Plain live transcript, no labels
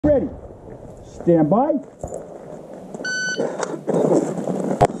Ready. Stand by.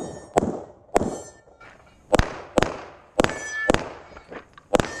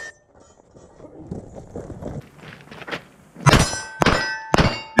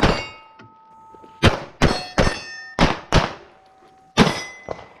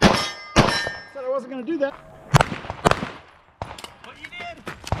 Said I wasn't going to do that. But you did.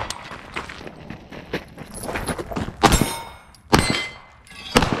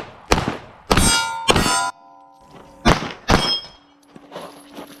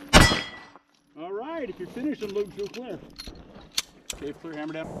 All right, if you're finished, then loop, go clear. Okay, clear,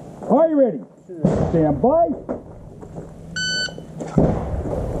 hammer down. Are you ready? Stand by.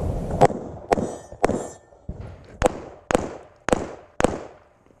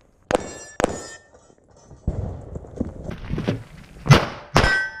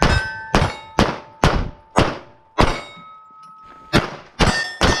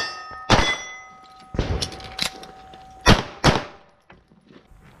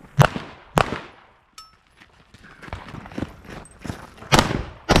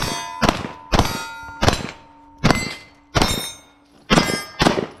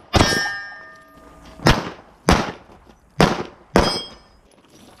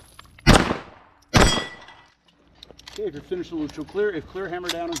 Okay, if you're finished, the loop, so clear. If clear, hammer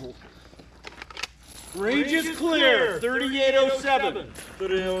down and hold. Range is clear. 3807.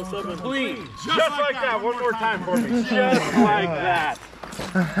 3807. Clean. Just like that. One more time for me. Just like that.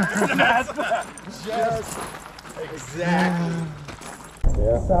 Just exactly.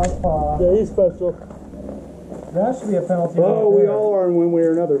 Yeah. Southpaw. Yeah, he's special. That should be a penalty. Oh, we all are in one way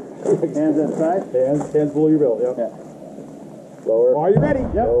or another. Hands inside. Hands below your belt. Yep. Yeah. Lower. Are you ready?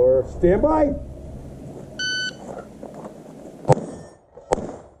 Yep. Lower. Stand by.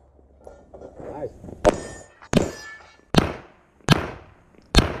 Nice.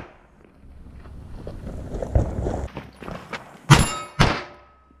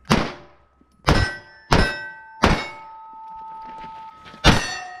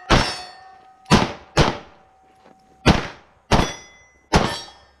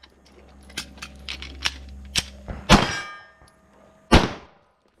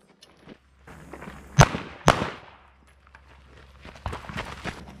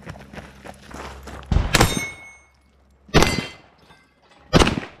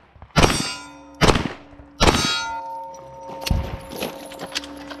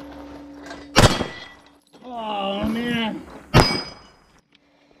 Oh, man.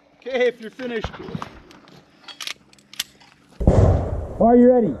 Okay, if you're finished. Are you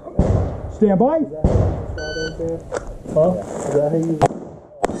ready? Stand by. Huh? Is that how you...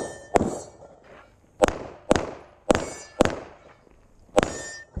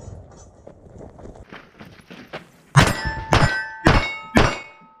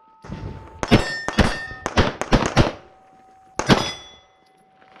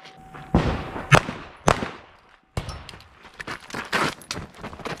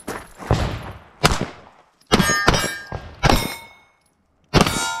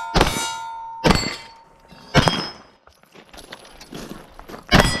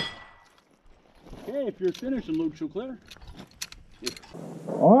 Okay, if you're finished and loop, so clear.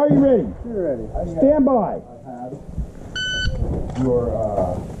 Are you ready? You're ready. Stand by. Your,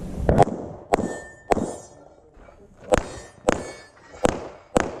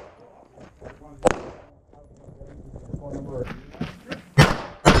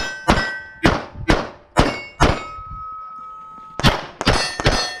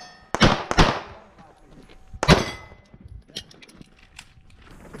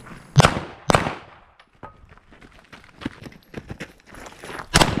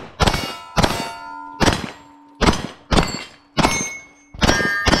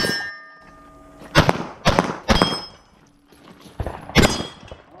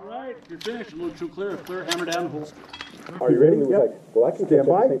 If you're finished, loop, so clear. If clear, hammer down and holster. Are you ready? Yep. Yep. Like, well, I can Stand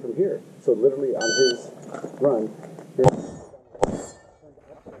by. everything from here. So literally on his run,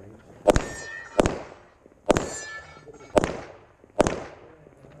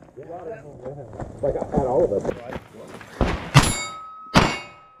 like at all of us.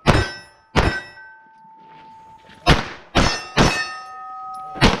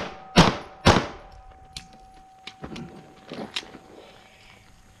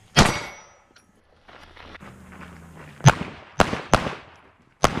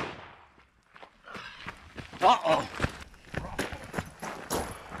 Uh-oh.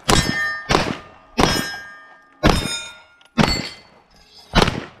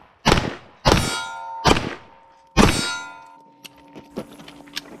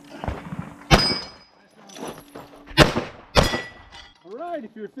 right,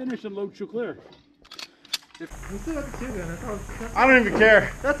 if you're finished, unload, shoot clear. I don't even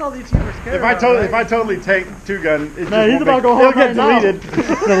care. That's all the achievers care If I totally take two gun, it No, just he's won't about to go it'll home get right now. deleted.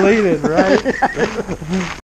 Deleted, right?